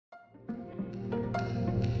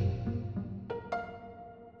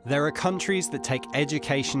There are countries that take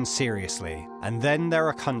education seriously, and then there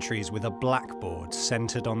are countries with a blackboard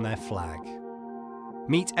centered on their flag.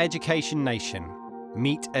 Meet Education Nation.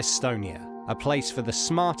 Meet Estonia, a place for the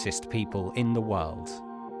smartest people in the world.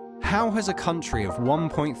 How has a country of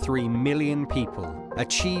 1.3 million people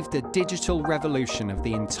achieved a digital revolution of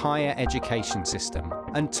the entire education system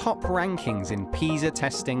and top rankings in PISA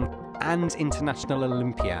testing and international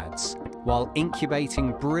Olympiads, while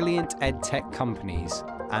incubating brilliant edtech companies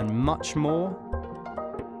and much more?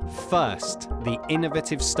 First, the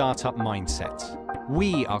innovative startup mindset.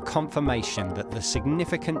 We are confirmation that the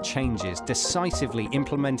significant changes decisively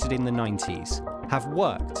implemented in the 90s have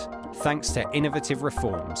worked thanks to innovative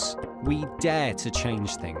reforms. We dare to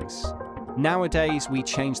change things. Nowadays, we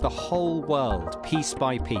change the whole world piece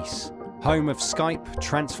by piece. Home of Skype,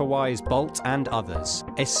 TransferWise, Bolt, and others,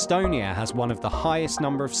 Estonia has one of the highest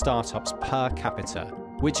number of startups per capita,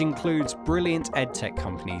 which includes brilliant edtech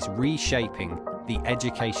companies reshaping the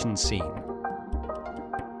education scene.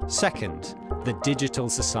 Second, the digital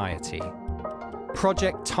society.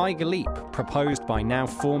 Project Tiger Leap, proposed by now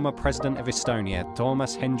former President of Estonia,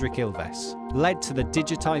 Toomas Hendrik Ilves, led to the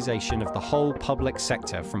digitization of the whole public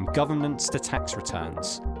sector from governance to tax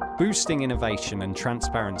returns, boosting innovation and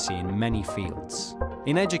transparency in many fields.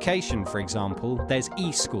 In education, for example, there's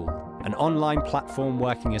eSchool, an online platform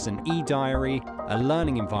working as an e-diary, a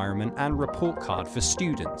learning environment and report card for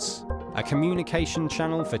students, a communication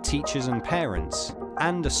channel for teachers and parents,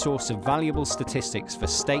 and a source of valuable statistics for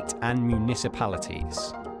state and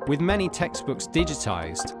municipalities. With many textbooks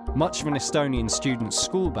digitized, much of an Estonian student's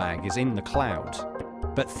school bag is in the cloud.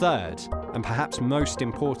 But third, and perhaps most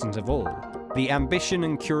important of all, the ambition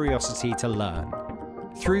and curiosity to learn.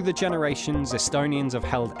 Through the generations, Estonians have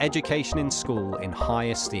held education in school in high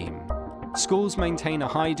esteem. Schools maintain a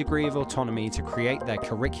high degree of autonomy to create their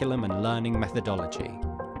curriculum and learning methodology.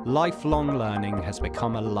 Lifelong learning has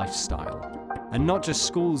become a lifestyle. And not just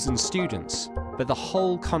schools and students, but the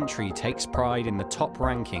whole country takes pride in the top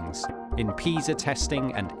rankings in PISA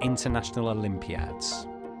testing and international Olympiads.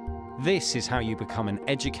 This is how you become an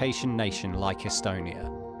education nation like Estonia,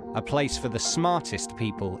 a place for the smartest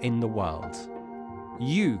people in the world.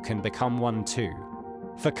 You can become one too.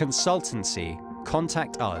 For consultancy,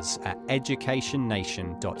 contact us at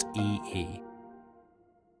educationnation.ee.